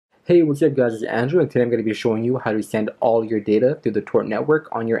Hey, what's up guys, it's Andrew, and today I'm going to be showing you how to send all your data through the Tor network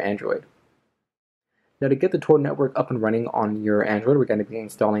on your Android. Now to get the Tor network up and running on your Android, we're going to be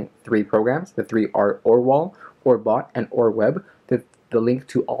installing three programs. The three are OrWall, Orbot, and Orweb. The link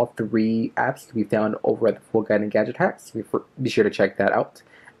to all three apps can be found over at the Full Guide and Gadget Hacks, so be sure to check that out.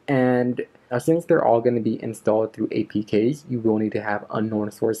 And since they're all going to be installed through APKs, you will need to have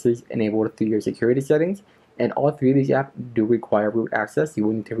unknown sources enabled through your security settings. And all three of these apps do require root access. You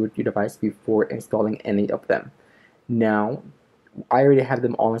will need to root your device before installing any of them. Now, I already have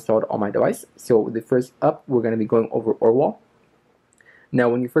them all installed on my device. So the first up, we're going to be going over OrWall. Now,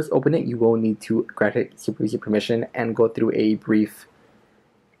 when you first open it, you will need to grant it super user permission and go through a brief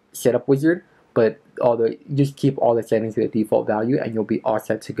setup wizard. But just keep all the settings to the default value, and you'll be all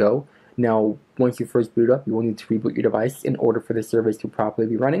set to go. Now, once you first boot up, you will need to reboot your device in order for the service to properly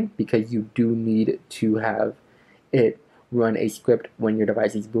be running, because you do need to have it run a script when your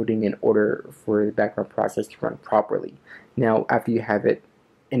device is booting in order for the background process to run properly. Now, after you have it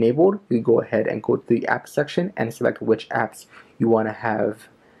enabled, you go ahead and go to the app section and select which apps you want to have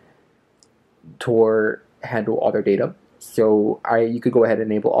Tor handle all their data. So you could go ahead and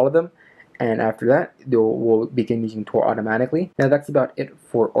enable all of them. And after that, we'll begin using Tor automatically. Now that's about it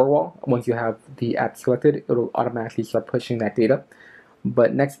for OrWall. Once you have the app selected, it'll automatically start pushing that data.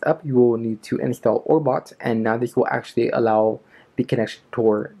 But next up, you will need to install Orbot, and now this will actually allow the connection to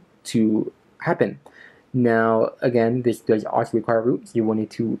Tor to happen. Now, again, this does also require root, so you will need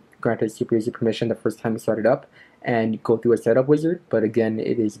to grant a super user permission the first time you start it up and go through a setup wizard. But again,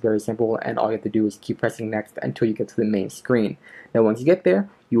 it is very simple, and all you have to do is keep pressing next until you get to the main screen. Now, once you get there,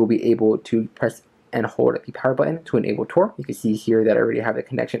 you will be able to press and hold the power button to enable Tor. You can see here that I already have the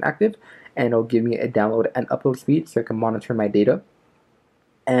connection active, and it'll give me a download and upload speed so I can monitor my data.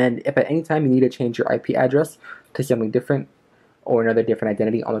 And if at any time you need to change your IP address to something different or another different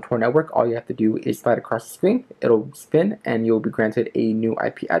identity on the Tor network, all you have to do is slide across the screen. It'll spin and you'll be granted a new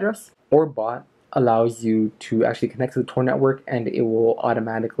IP address. Orbot allows you to actually connect to the Tor network, and it will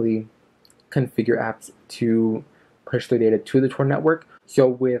automatically configure apps to push their data to the Tor network. So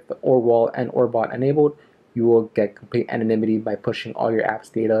with OrWall and Orbot enabled, you will get complete anonymity by pushing all your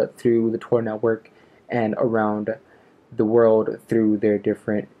apps data through the Tor network and around the world through their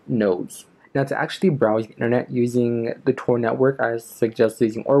different nodes. Now, to actually browse the internet using the Tor network, I suggest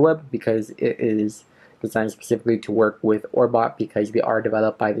using Orweb, because it is designed specifically to work with Orbot, because they are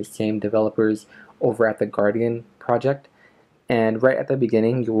developed by the same developers over at the Guardian project. And right at the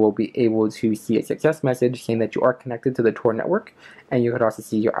beginning, you will be able to see a success message saying that you are connected to the Tor network, and you could also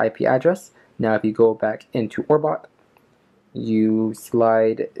see your IP address. Now, if you go back into Orbot, you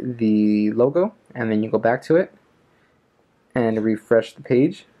slide the logo, and then you go back to it and refresh the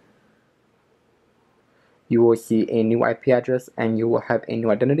page. You will see a new IP address, and you will have a new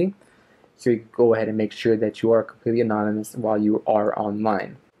identity. So you can go ahead and make sure that you are completely anonymous while you are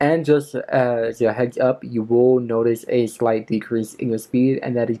online. And just as a heads up, you will notice a slight decrease in your speed,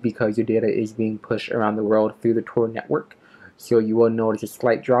 and that is because your data is being pushed around the world through the Tor network. So you will notice a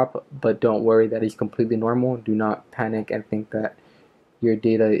slight drop, but don't worry, that is completely normal. Do not panic and think that your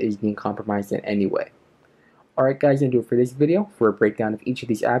data is being compromised in any way. Alright guys, that's do it for this video. For a breakdown of each of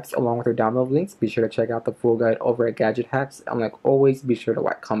these apps along with their download links, be sure to check out the full guide over at Gadget Hacks. And like always, be sure to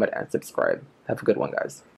like, comment, and subscribe. Have a good one, guys.